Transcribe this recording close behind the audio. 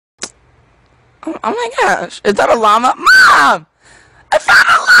Oh my gosh, is that a llama? Mom! I found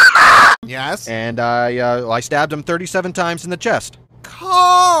a llama! Yes? And I stabbed him 37 times in the chest.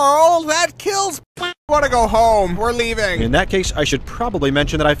 Carl, that kills. Want to go home. We're leaving. In that case, I should probably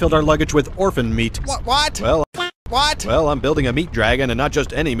mention that I filled our luggage with orphan meat. What? Well, What? well, I'm building a meat dragon, and not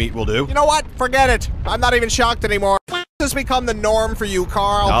just any meat will do. You know what? Forget it. I'm not even shocked anymore. This has become the norm for you,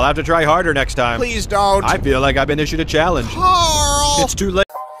 Carl. I'll have to try harder next time. Please don't. I feel like I've been issued a challenge. Carl! It's too late.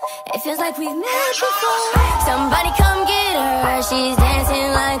 It feels like we've met before. Somebody come get her. She's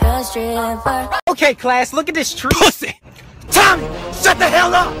dancing like a stripper. Okay, class, look at this tree. Pussy! Tommy, shut the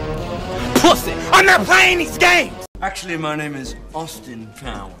hell up! Pussy! I'm not playing these games! Actually, my name is Austin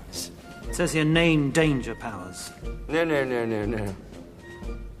Powers. It says here, name Danger Powers. No.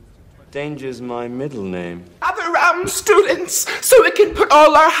 Danger's my middle name. Gather around, students, so we can put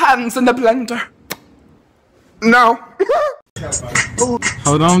all our hands in the blender. No.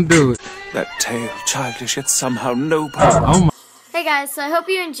 Hold on, do it. That tail, childish yet somehow noble. Oh my. Hey guys, so I hope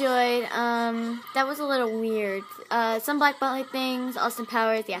you enjoyed. That was a little weird. Some Black Butler things, Austin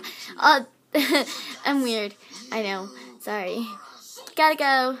Powers, yeah. I'm weird. I know. Sorry. Gotta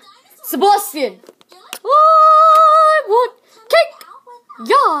go. Sebastian! I want cake!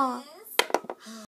 Yeah!